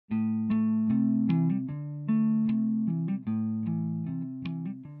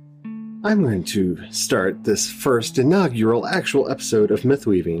I'm going to start this first inaugural actual episode of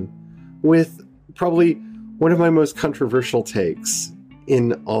Mythweaving with probably one of my most controversial takes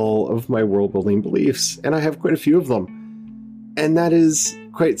in all of my world-building beliefs, and I have quite a few of them. And that is,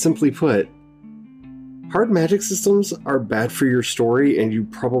 quite simply put, hard magic systems are bad for your story and you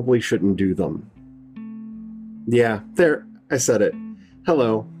probably shouldn't do them. Yeah, there, I said it.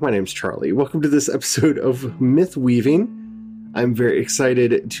 Hello, my name's Charlie. Welcome to this episode of Mythweaving. I'm very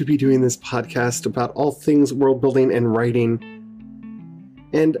excited to be doing this podcast about all things world building and writing.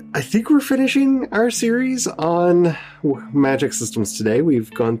 And I think we're finishing our series on magic systems today. We've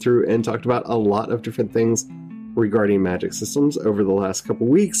gone through and talked about a lot of different things regarding magic systems over the last couple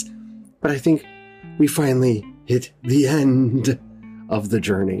weeks. But I think we finally hit the end of the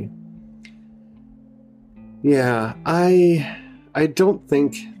journey. Yeah, I don't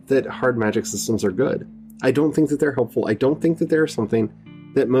think that hard magic systems are good. I don't think that they're helpful. I don't think that they're something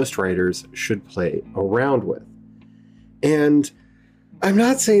that most writers should play around with. And I'm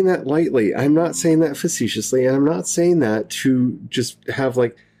not saying that lightly. I'm not saying that facetiously. And I'm not saying that to just have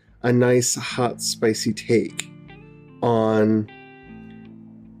like a nice, hot, spicy take on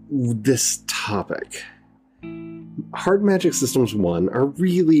this topic. Hard magic systems, one, are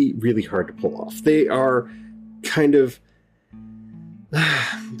really, really hard to pull off. They are kind of...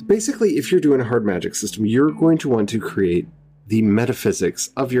 Basically, if you're doing a hard magic system, you're going to want to create the metaphysics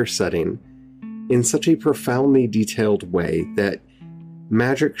of your setting in such a profoundly detailed way that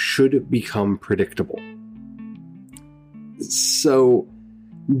magic should become predictable. So,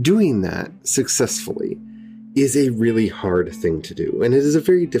 doing that successfully is a really hard thing to do, and it is a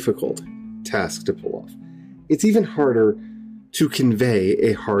very difficult task to pull off. It's even harder to convey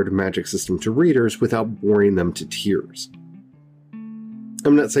a hard magic system to readers without boring them to tears.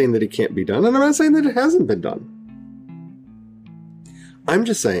 I'm not saying that it can't be done, and I'm not saying that it hasn't been done. I'm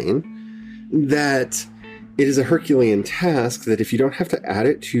just saying that it is a Herculean task that if you don't have to add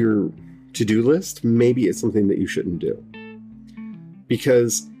it to your to-do list, maybe it's something that you shouldn't do.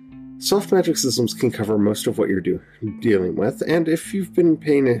 Because soft magic systems can cover most of what you're dealing with, and if you've been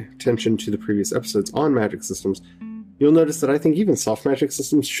paying attention to the previous episodes on magic systems, you'll notice that I think even soft magic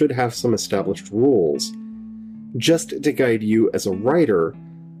systems should have some established rules just to guide you as a writer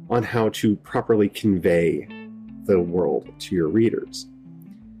on how to properly convey the world to your readers.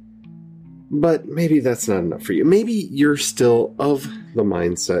 But maybe that's not enough for you. Maybe you're still of the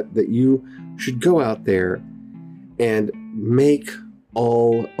mindset that you should go out there and make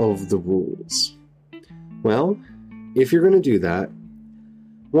all of the rules. Well, if you're going to do that,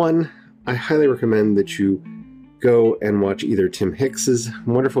 one, I highly recommend that you go and watch either Tim Hicks's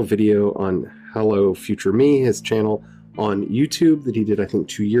wonderful video on Hello Future Me, his channel on YouTube that he did, I think,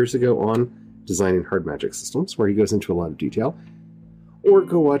 2 years ago on designing hard magic systems, where he goes into a lot of detail, or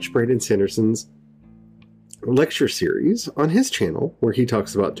go watch Brandon Sanderson's lecture series on his channel, where he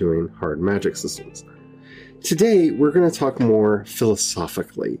talks about doing hard magic systems. Today, we're going to talk more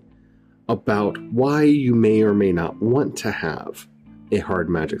philosophically about why you may or may not want to have a hard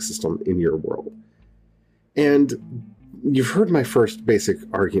magic system in your world. And you've heard my first basic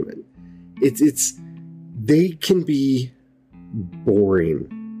argument. They can be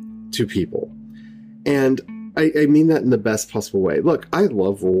boring to people. And I mean that in the best possible way. Look, I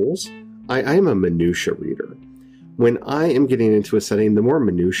love rules. I'm a minutia reader. When I am getting into a setting, the more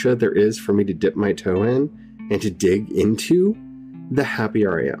minutia there is for me to dip my toe in and to dig into, the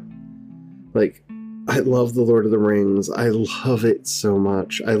happier I am. Like, I love The Lord of the Rings. I love it so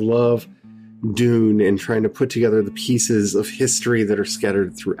much. I love Dune and trying to put together the pieces of history that are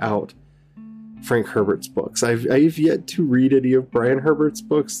scattered throughout Frank Herbert's books. I've yet to read any of Brian Herbert's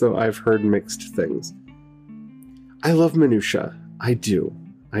books, though I've heard mixed things. I love minutia. I do.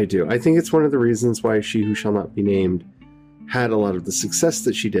 I think it's one of the reasons why She Who Shall Not Be Named had a lot of the success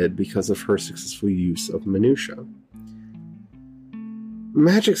that she did, because of her successful use of minutia.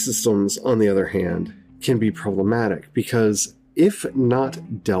 Magic systems, on the other hand, can be problematic because if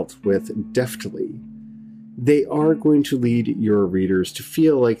not dealt with deftly, they are going to lead your readers to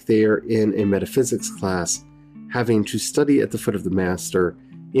feel like they are in a metaphysics class, having to study at the foot of the master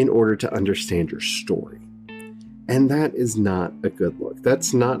in order to understand your story. And that is not a good look.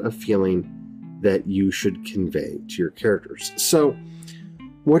 That's not a feeling that you should convey to your characters. So,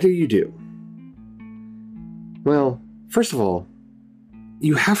 what do? Well, first of all,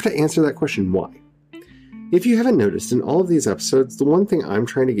 you have to answer that question, why? If you haven't noticed, in all of these episodes, the one thing I'm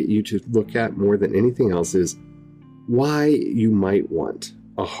trying to get you to look at more than anything else is why you might want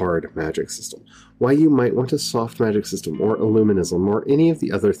a hard magic system, why you might want a soft magic system, or illuminism, or any of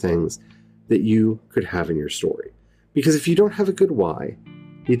the other things that you could have in your story. Because if you don't have a good why,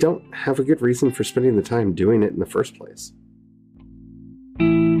 you don't have a good reason for spending the time doing it in the first place.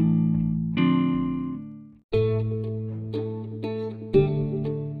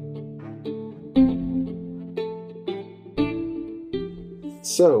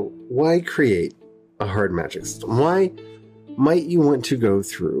 So, why create a hard magic system? Why might you want to go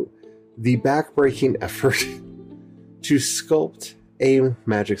through the backbreaking effort to sculpt a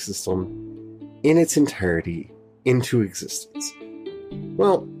magic system in its entirety into existence?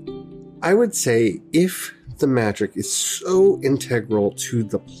 Well, I would say if the magic is so integral to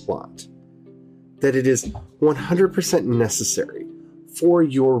the plot that it is 100% necessary for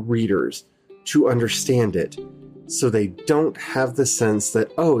your readers to understand it, so they don't have the sense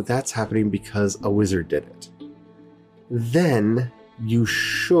that, oh, that's happening because a wizard did it, then you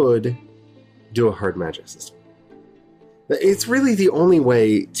should do a hard magic system. It's really the only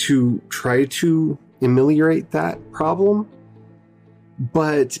way to try to ameliorate that problem,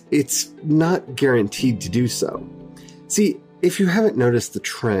 but it's not guaranteed to do so. See, if you haven't noticed the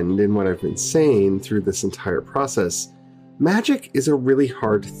trend in what I've been saying through this entire process, magic is a really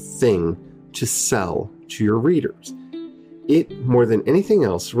hard thing to sell to your readers. It, more than anything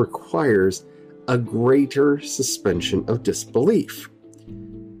else, requires a greater suspension of disbelief,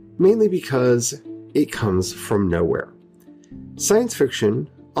 mainly because it comes from nowhere. Science fiction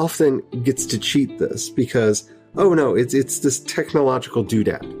often gets to cheat this because, oh no, it's this technological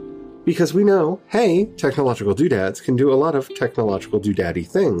doodad. Because we know, hey, technological doodads can do a lot of technological doodaddy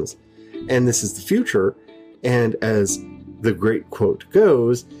things. And this is the future, and as the great quote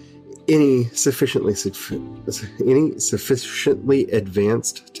goes, any sufficiently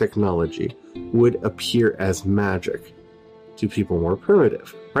advanced technology would appear as magic to people more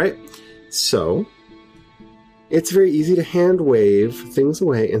primitive, right? So, it's very easy to hand wave things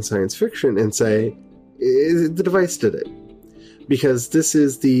away in science fiction and say, the device did it. Because this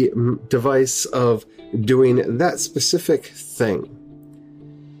is the device of doing that specific thing.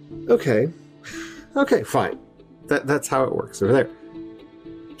 Okay, fine. That's how it works over there.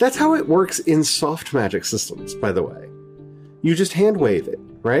 That's how it works in soft magic systems, by the way. You just hand wave it,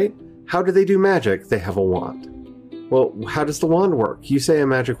 right? How do they do magic? They have a wand. Well, how does the wand work? You say a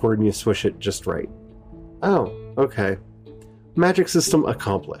magic word and you swish it just right. Oh, okay. Magic system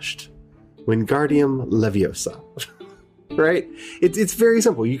accomplished. Wingardium Leviosa. Right? It's very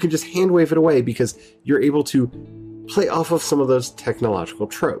simple. You can just hand wave it away because you're able to play off of some of those technological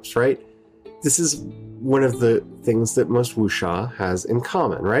tropes, right? This is one of the things that most wuxia has in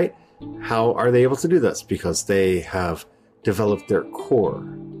common, right? How are they able to do this? Because they have developed their core.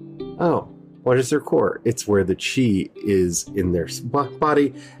 Oh, what is their core? It's where the qi is in their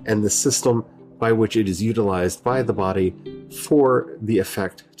body and the system by which it is utilized by the body for the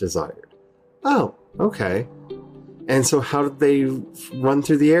effect desired. Oh, okay. And so how did they run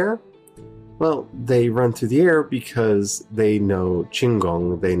through the air? Well, they run through the air because they know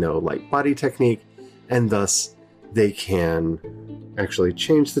Qigong, they know light body technique, and thus they can actually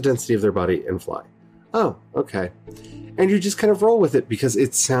change the density of their body and fly. Oh, okay. And you just kind of roll with it because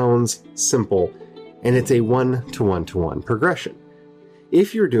it sounds simple, and it's a one-to-one-to-one progression.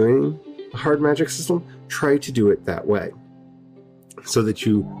 If you're doing a hard magic system, try to do it that way, so that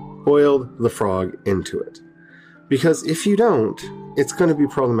you boiled the frog into it. Because if you don't, it's going to be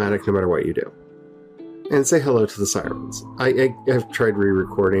problematic no matter what you do. And say hello to the sirens. I've tried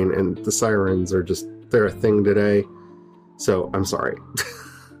re-recording, and the sirens are just, they're a thing today. So I'm sorry.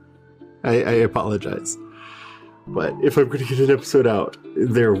 I apologize. But if I'm going to get an episode out,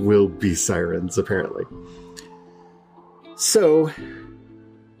 there will be sirens, apparently. So,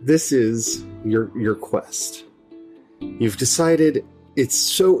 this is your quest. You've decided it's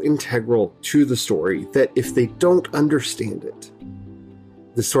so integral to the story that if they don't understand it,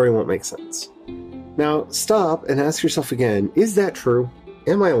 the story won't make sense. Now, stop and ask yourself again, is that true?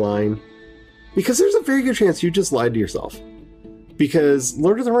 Am I lying? Because there's a very good chance you just lied to yourself. Because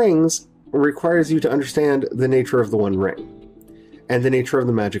Lord of the Rings requires you to understand the nature of the One Ring, and the nature of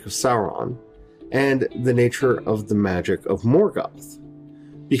the magic of Sauron, and the nature of the magic of Morgoth.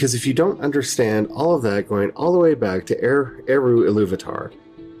 Because if you don't understand all of that going all the way back to Eru Ilúvatar,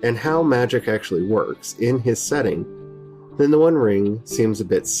 and how magic actually works in his setting, then the One Ring seems a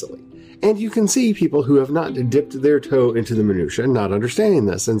bit silly. And you can see people who have not dipped their toe into the minutiae not understanding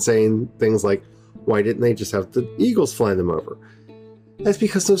this and saying things like, why didn't they just have the eagles fly them over? That's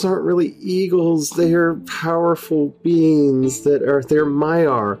because those aren't really eagles. They are powerful beings they're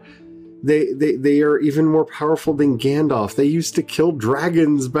Maiar. They are even more powerful than Gandalf. They used to kill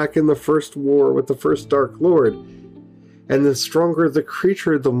dragons back in the First War with the First Dark Lord. And the stronger the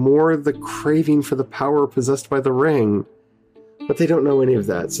creature, the more the craving for the power possessed by the ring. But they don't know any of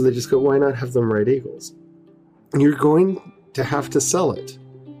that, so they just go, why not have them write eagles? You're going to have to sell it.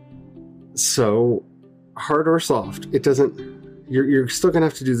 So, hard or soft, it doesn't... You're still going to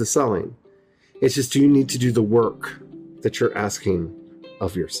have to do the selling. It's just, do you need to do the work that you're asking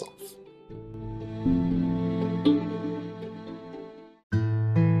of yourself?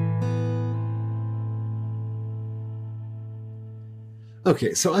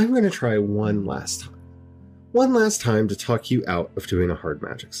 Okay, so I'm going to try one last time. One last time to talk you out of doing a hard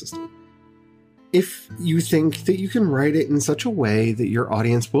magic system. If you think that you can write it in such a way that your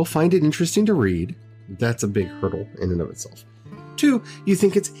audience will find it interesting to read, that's a big hurdle in and of itself. 2, you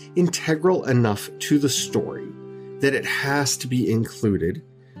think it's integral enough to the story that it has to be included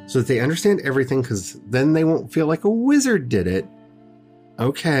so that they understand everything, because then they won't feel like a wizard did it.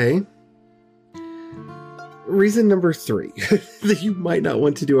 Okay. Reason number 3 that you might not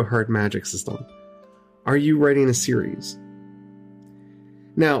want to do a hard magic system. Are you writing a series?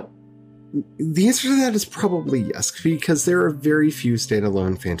 Now, the answer to that is probably yes, because there are very few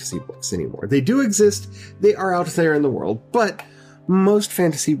standalone fantasy books anymore. They do exist, they are out there in the world, but most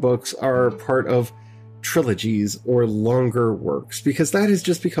fantasy books are part of trilogies or longer works, because that has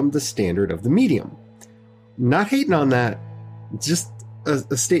just become the standard of the medium. Not hating on that, just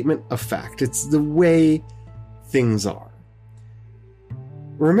a statement of fact. It's the way things are.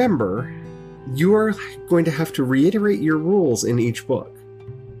 Remember, you are going to have to reiterate your rules in each book.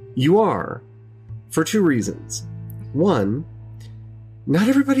 You are, for 2 reasons. 1, not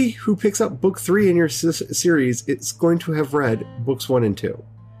everybody who picks up book 3 in your series is going to have read books 1 and 2.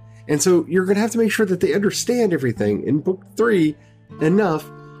 And so you're going to have to make sure that they understand everything in book 3 enough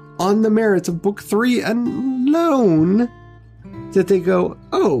on the merits of book 3 alone that they go,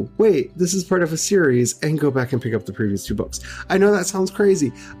 oh, wait, this is part of a series, and go back and pick up the previous 2 books. I know that sounds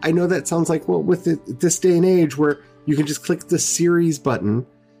crazy. I know that sounds like, well, with this day and age where you can just click the series button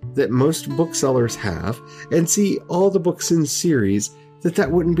that most booksellers have and see all the books in series,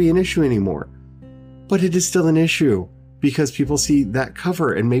 that wouldn't be an issue anymore. But it is still an issue because people see that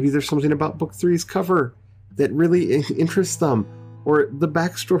cover, and maybe there's something about book 3's cover that really interests them, or the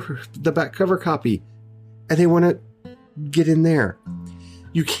back cover copy, and they want to get in there.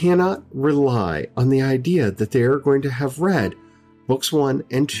 You cannot rely on the idea that they are going to have read books 1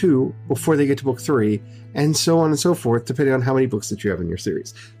 and 2 before they get to book 3, and so on and so forth, depending on how many books that you have in your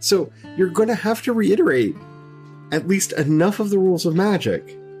series. So you're going to have to reiterate at least enough of the rules of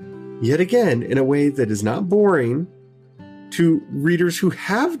magic, yet again, in a way that is not boring to readers who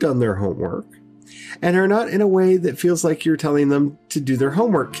have done their homework, and are not in a way that feels like you're telling them to do their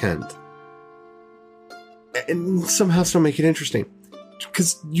homework, Kent. And somehow still make it interesting.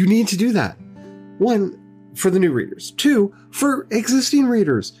 Because you need to do that. 1, for the new readers. 2, for existing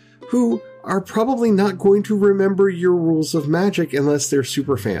readers who are probably not going to remember your rules of magic unless they're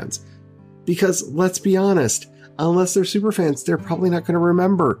super fans. Because, let's be honest, unless they're super fans, they're probably not going to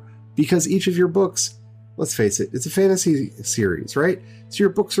remember. Because each of your books, let's face it, it's a fantasy series, right? So your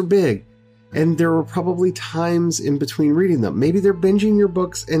books are big. And there were probably times in between reading them. Maybe they're binging your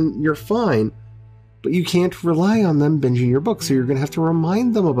books and you're fine, but you can't rely on them binging your books, so you're going to have to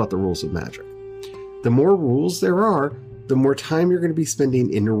remind them about the rules of magic. The more rules there are, the more time you're going to be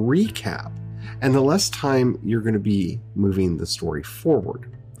spending in recap, and the less time you're going to be moving the story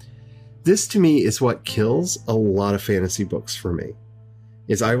forward. This, to me, is what kills a lot of fantasy books for me,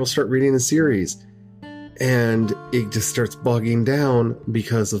 is I will start reading a series, and it just starts bogging down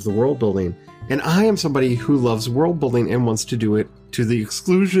because of the world building. And I am somebody who loves world building and wants to do it to the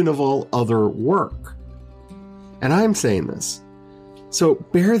exclusion of all other work. And I'm saying this. So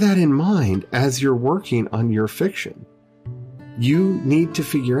bear that in mind as you're working on your fiction. You need to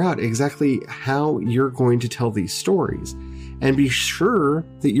figure out exactly how you're going to tell these stories, and be sure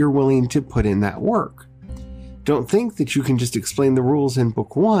that you're willing to put in that work. Don't think that you can just explain the rules in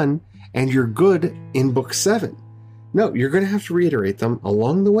book 1 and you're good in book 7. No, you're going to have to reiterate them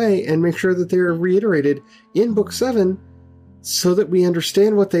along the way and make sure that they're reiterated in book 7 so that we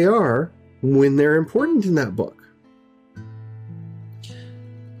understand what they are when they're important in that book.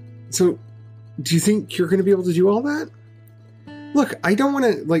 So, do you think you're going to be able to do all that? Look, I don't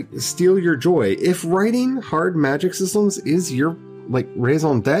want to, steal your joy. If writing hard magic systems is your,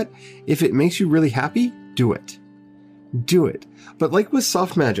 raison d'etre, if it makes you really happy, do it. Do it. But like with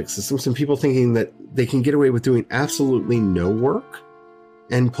soft magic systems and people thinking that they can get away with doing absolutely no work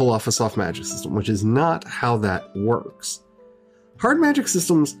and pull off a soft magic system, which is not how that works. Hard magic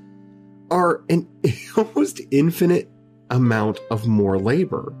systems are an almost infinite amount of more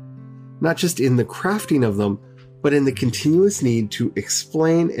labor, not just in the crafting of them, but in the continuous need to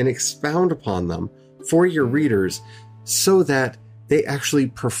explain and expound upon them for your readers so that they actually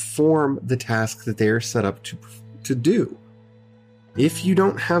perform the task that they are set up to do. If you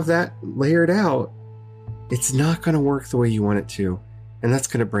don't have that layered out, it's not going to work the way you want it to, and that's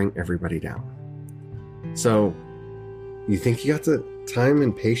going to bring everybody down. So, you think you got the time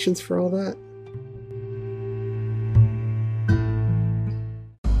and patience for all that?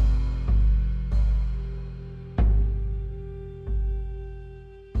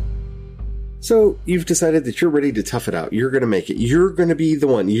 So, you've decided that you're ready to tough it out. You're going to make it. You're going to be the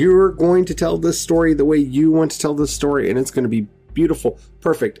one. You're going to tell this story the way you want to tell this story, and it's going to be beautiful,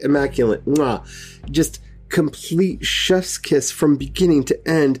 perfect, immaculate, mwah. Just complete chef's kiss from beginning to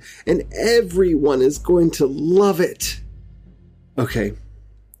end, and everyone is going to love it. Okay.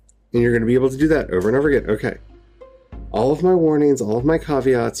 And you're going to be able to do that over and over again. Okay. All of my warnings, all of my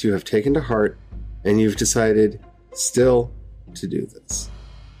caveats you have taken to heart, and you've decided still to do this.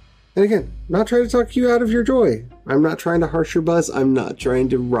 And again, I'm not trying to talk you out of your joy. I'm not trying to harsh your buzz. I'm not trying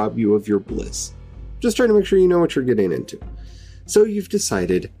to rob you of your bliss. Just trying to make sure you know what you're getting into. So you've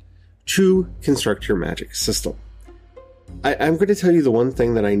decided to construct your magic system. I'm going to tell you the one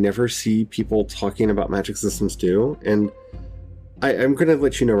thing that I never see people talking about magic systems do, and I'm going to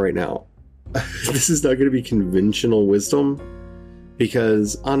let you know right now, this is not going to be conventional wisdom,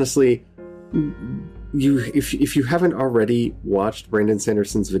 because honestly, if you haven't already watched Brandon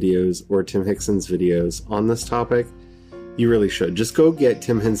Sanderson's videos or Tim Hickson's videos on this topic, you really should. Just go get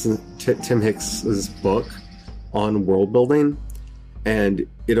Tim Hicks's book on world building, and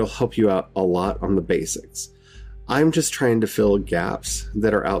it'll help you out a lot on the basics. I'm just trying to fill gaps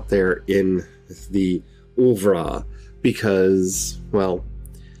that are out there in the oeuvre because, well,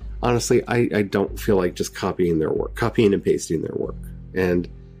 honestly, I don't feel like just copying their work, copying and pasting their work. And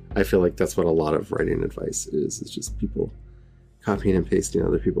I feel like that's what a lot of writing advice is. It's just people copying and pasting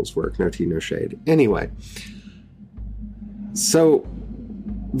other people's work. No tea, no shade. Anyway, so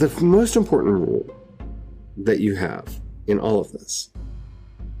the most important rule that you have in all of this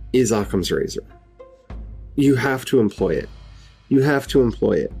is Occam's razor. You have to employ it. You have to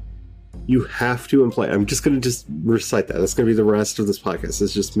employ it. You have to employ it. I'm just going to just recite that. That's going to be the rest of this podcast.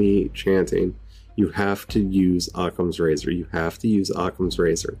 It's just me chanting. You have to use Occam's razor. You have to use Occam's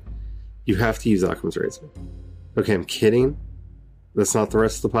razor. You have to use Occam's razor. Okay, I'm kidding. That's not the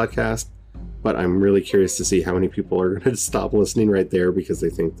rest of the podcast. But I'm really curious to see how many people are going to stop listening right there because they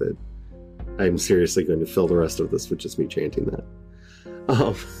think that I'm seriously going to fill the rest of this with just me chanting that.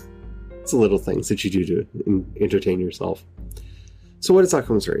 It's the little things that you do to entertain yourself. So what is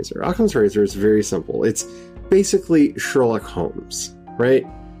Occam's razor? Occam's razor is very simple. It's basically Sherlock Holmes, right?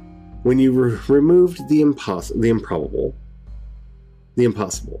 When you removed the impossible,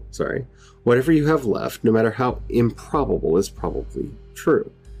 whatever you have left, no matter how improbable, is probably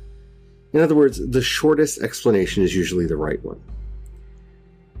true. In other words, the shortest explanation is usually the right one.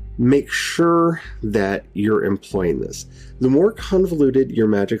 Make sure that you're employing this. The more convoluted your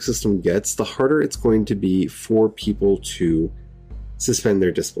magic system gets, the harder it's going to be for people to suspend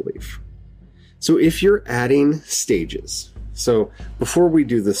their disbelief. So if you're adding stages, so before we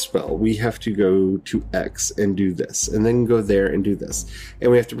do this spell, we have to go to X and do this, and then go there and do this.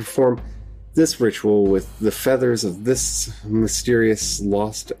 And we have to perform this ritual with the feathers of this mysterious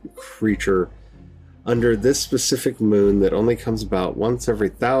lost creature under this specific moon that only comes about once every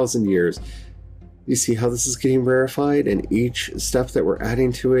 1,000 years. You see how this is getting rarefied, and each step that we're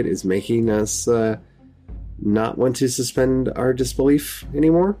adding to it is making us not want to suspend our disbelief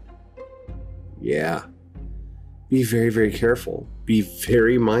anymore? Yeah. Be very, very careful. Be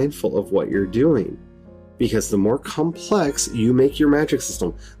very mindful of what you're doing. Because the more complex you make your magic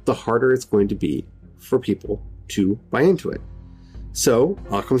system, the harder it's going to be for people to buy into it. So,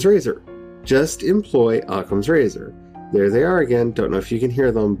 Occam's razor. Just employ Occam's razor. There they are again. Don't know if you can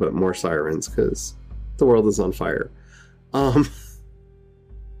hear them, but more sirens because the world is on fire.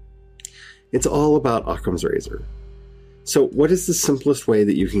 It's all about Occam's razor. So what is the simplest way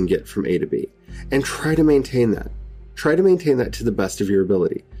that you can get from A to B? And try to maintain that. Try to maintain that to the best of your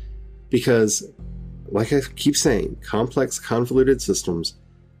ability. Because, like I keep saying, complex, convoluted systems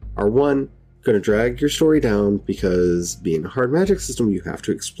are one, going to drag your story down because being a hard magic system, you have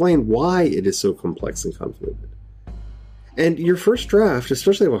to explain why it is so complex and convoluted. And your first draft,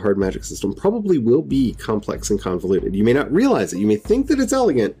 especially of a hard magic system, probably will be complex and convoluted. You may not realize it. You may think that it's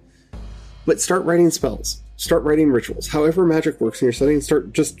elegant, but start writing spells. Start writing rituals. However magic works in your setting,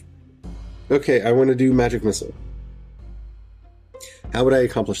 start just, okay, I want to do magic missile. How would I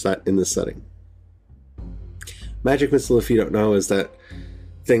accomplish that in this setting? Magic missile, if you don't know, is that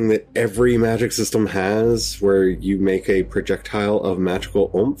thing that every magic system has where you make a projectile of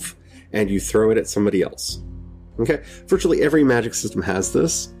magical oomph and you throw it at somebody else. Okay? Virtually every magic system has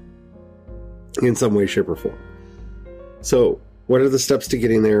this in some way, shape, or form. So, what are the steps to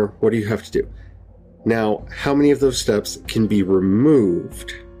getting there? What do you have to do? Now, how many of those steps can be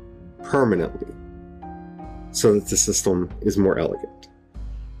removed permanently so that the system is more elegant?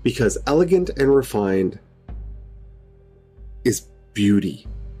 Because elegant and refined is beauty.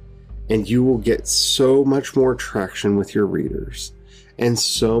 And you will get so much more traction with your readers and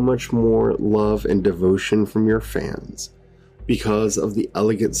so much more love and devotion from your fans because of the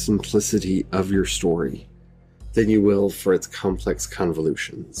elegant simplicity of your story than you will for its complex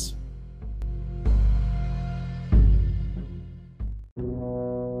convolutions.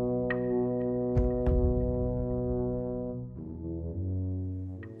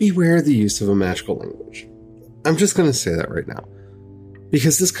 Beware the use of a magical language. I'm just going to say that right now.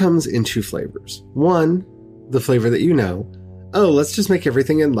 Because this comes in two flavors. One, the flavor that you know. Oh, let's just make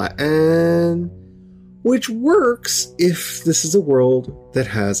everything in Latin. Which works if this is a world that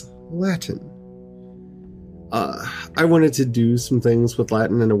has Latin. I wanted to do some things with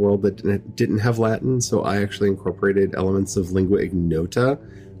Latin in a world that didn't have Latin, so I actually incorporated elements of lingua ignota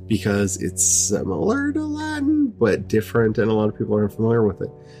because it's similar to Latin, but different, and a lot of people aren't familiar with it.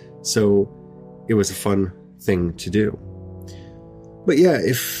 So it was a fun thing to do. But yeah,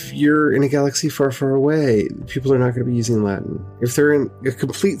 if you're in a galaxy far, far away, people are not going to be using Latin. If they're in a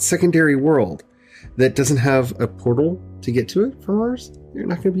complete secondary world that doesn't have a portal to get to it from ours, they're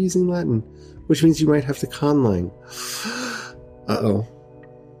not going to be using Latin, which means you might have to conlang. Uh-oh.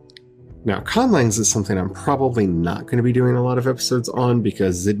 Now, conlangs is something I'm probably not going to be doing a lot of episodes on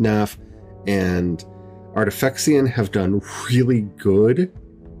because Zidnaf and Artifexian have done really good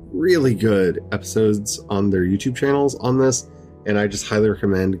episodes on their YouTube channels on this. And I just highly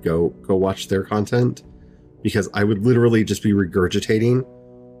recommend go watch their content because I would literally just be regurgitating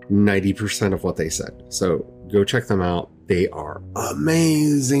 90% of what they said. So go check them out. They are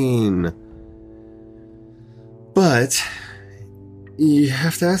amazing. But you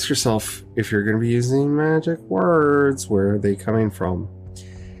have to ask yourself, if you're going to be using magic words, where are they coming from?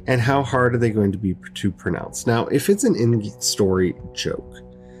 And how hard are they going to be to pronounce? Now, if it's an in-story joke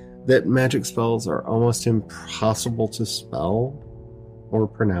that magic spells are almost impossible to spell or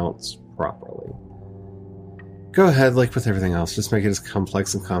pronounce properly, go ahead, like with everything else, just make it as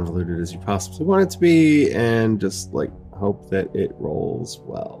complex and convoluted as you possibly want it to be, and just hope that it rolls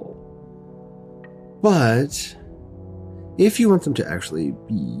well. But if you want them to actually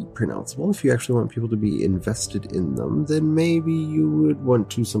be pronounceable, if you actually want people to be invested in them, then maybe you would want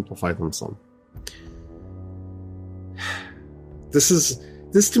to simplify them some.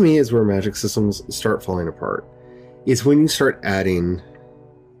 This to me is where magic systems start falling apart. It's when you start adding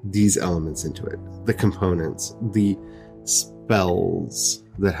these elements into it. The components, the spells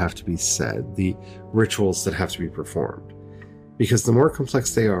that have to be said, the rituals that have to be performed. Because the more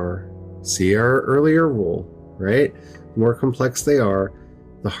complex they are, see our earlier rule, right? The more complex they are,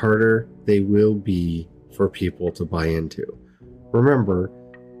 the harder they will be for people to buy into. Remember,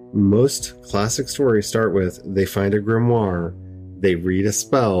 most classic stories start with they find a grimoire, they read a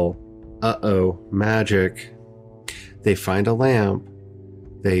spell, magic. They find a lamp,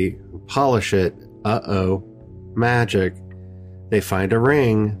 they polish it, magic. They find a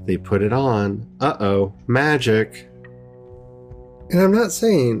ring, they put it on, magic. And I'm not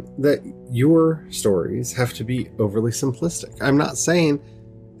saying that your stories have to be overly simplistic. I'm not saying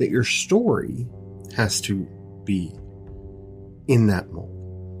that your story has to be in that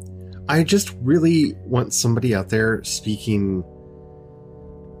mold. I just really want somebody out there speaking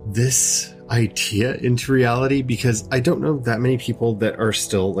this idea into reality, because I don't know that many people that are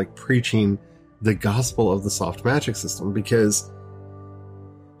still preaching the gospel of the soft magic system, because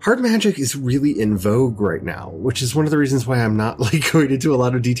hard magic is really in vogue right now, which is one of the reasons why I'm not going into a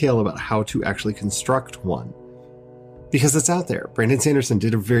lot of detail about how to actually construct one, because it's out there. Brandon Sanderson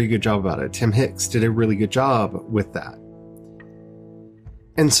did a very good job about it. Tim Hicks did a really good job with that.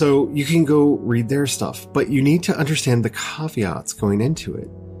 And so you can go read their stuff, but you need to understand the caveats going into it,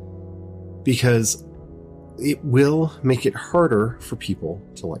 because it will make it harder for people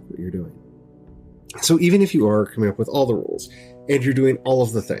to like what you're doing. So even if you are coming up with all the rules and you're doing all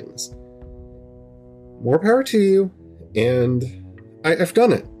of the things, more power to you. And I've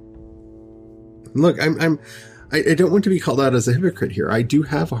done it. Look, I don't want to be called out as a hypocrite here. I do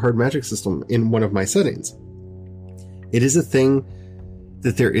have a hard magic system in one of my settings. It is a thing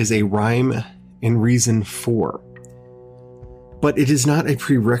that there is a rhyme and reason for, but it is not a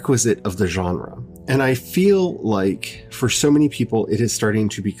prerequisite of the genre. And I feel like for so many people, it is starting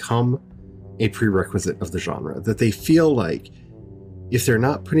to become a prerequisite of the genre, that they feel like if they're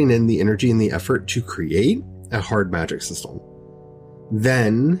not putting in the energy and the effort to create, a hard magic system,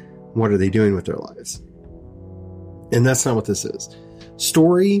 then what are they doing with their lives? And that's not what this is.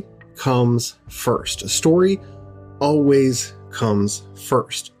 Story comes first. A story always comes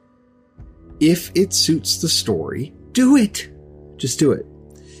first. If it suits the story, do it. Just do it.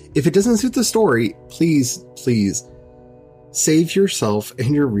 If it doesn't suit the story, please save yourself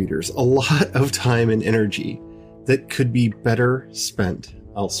and your readers a lot of time and energy that could be better spent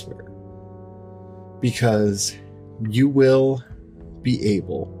elsewhere. Because you will be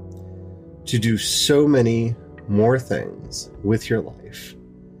able to do so many more things with your life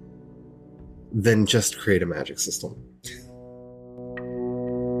than just create a magic system.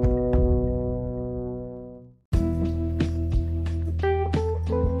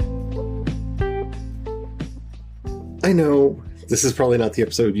 I know this is probably not the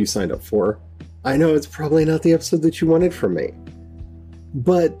episode you signed up for. I know it's probably not the episode that you wanted from me.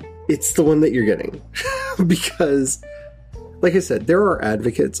 But it's the one that you're getting. Because, like I said, there are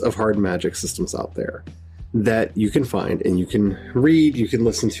advocates of hard magic systems out there that you can find and you can read, you can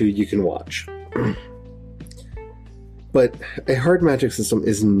listen to, you can watch. But a hard magic system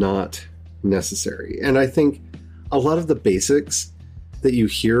is not necessary. And I think a lot of the basics that you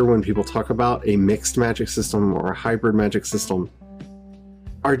hear when people talk about a mixed magic system or a hybrid magic system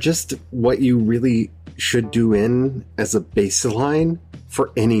are just what you really should do in as a baseline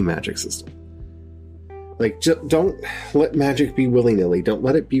for any magic system. Like, don't let magic be willy-nilly. Don't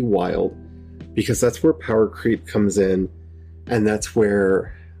let it be wild, because that's where power creep comes in, and that's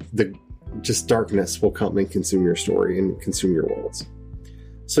where the just darkness will come and consume your story and consume your worlds.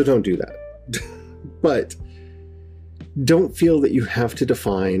 So don't do that. But don't feel that you have to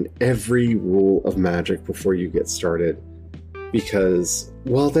define every rule of magic before you get started, because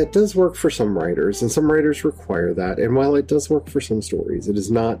while that does work for some writers, and some writers require that, and while it does work for some stories, it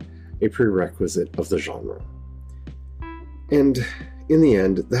is not a prerequisite of the genre. And in the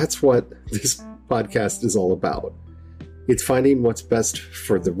end, that's what this podcast is all about. It's finding what's best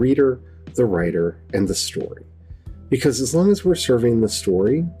for the reader, the writer, and the story. Because as long as we're serving the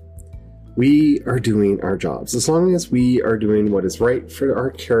story, we are doing our jobs. As long as we are doing what is right for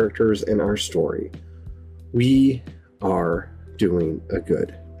our characters and our story, we are doing a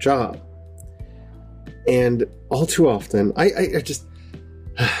good job. And all too often,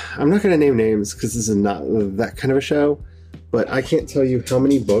 I'm not going to name names because this is not that kind of a show, but I can't tell you how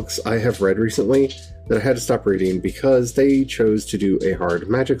many books I have read recently that I had to stop reading because they chose to do a hard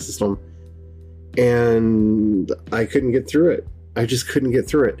magic system, and I couldn't get through it. I just couldn't get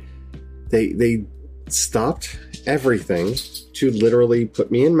through it. They stopped everything to literally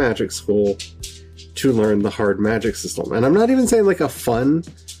put me in magic school to learn the hard magic system. And I'm not even saying like a fun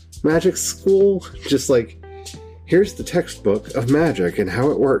magic school, just like, here's the textbook of magic and how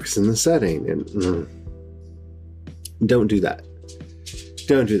it works in the setting. And don't do that.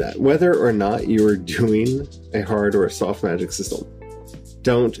 Don't do that. Whether or not you are doing a hard or a soft magic system,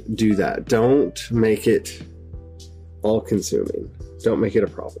 don't do that. Don't make it all-consuming. Don't make it a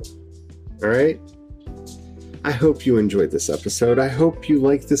problem. All right? I hope you enjoyed this episode. I hope you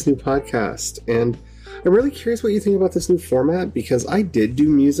like this new podcast. And I'm really curious what you think about this new format, because I did do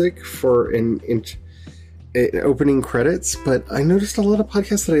music for an opening credits, but I noticed a lot of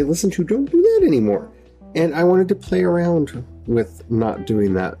podcasts that I listen to don't do that anymore. And I wanted to play around with not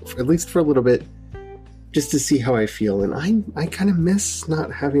doing that, at least for a little bit, just to see how I feel. And I kind of miss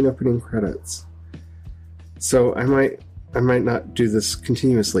not having opening credits. So I might not do this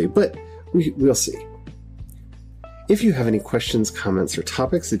continuously, but we'll see. If you have any questions, comments, or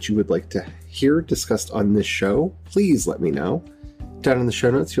topics that you would like to hear discussed on this show, please let me know. Down in the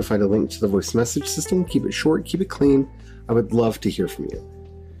show notes, you'll find a link to the voice message system. Keep it short, keep it clean. I would love to hear from you.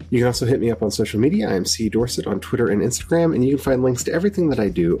 You can also hit me up on social media. I am C. Dorset on Twitter and Instagram, and you can find links to everything that I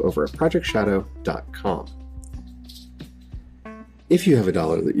do over at projectshadow.com. If you have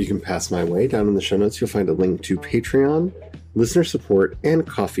 $1 that you can pass my way, down in the show notes, you'll find a link to Patreon, listener support, and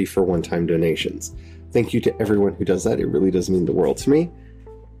coffee for one-time donations. Thank you to everyone who does that. It really does mean the world to me.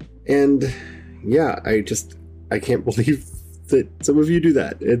 And yeah, I can't believe that some of you do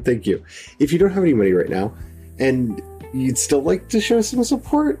that. And thank you. If you don't have any money right now and you'd still like to show some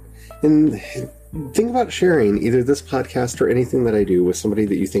support, and think about sharing either this podcast or anything that I do with somebody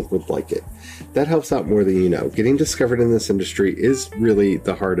that you think would like it. That helps out more than you know. Getting discovered in this industry is really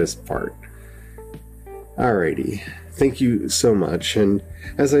the hardest part. Alrighty. Thank you so much. And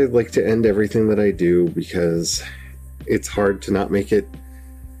as I like to end everything that I do, because it's hard to not make it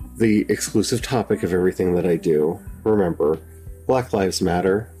the exclusive topic of everything that I do, remember, Black Lives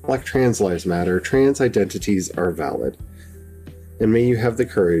Matter, Black trans lives matter, trans identities are valid. And may you have the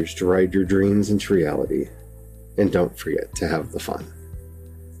courage to ride your dreams into reality. and don't forget to have the fun.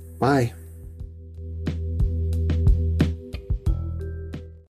 Bye.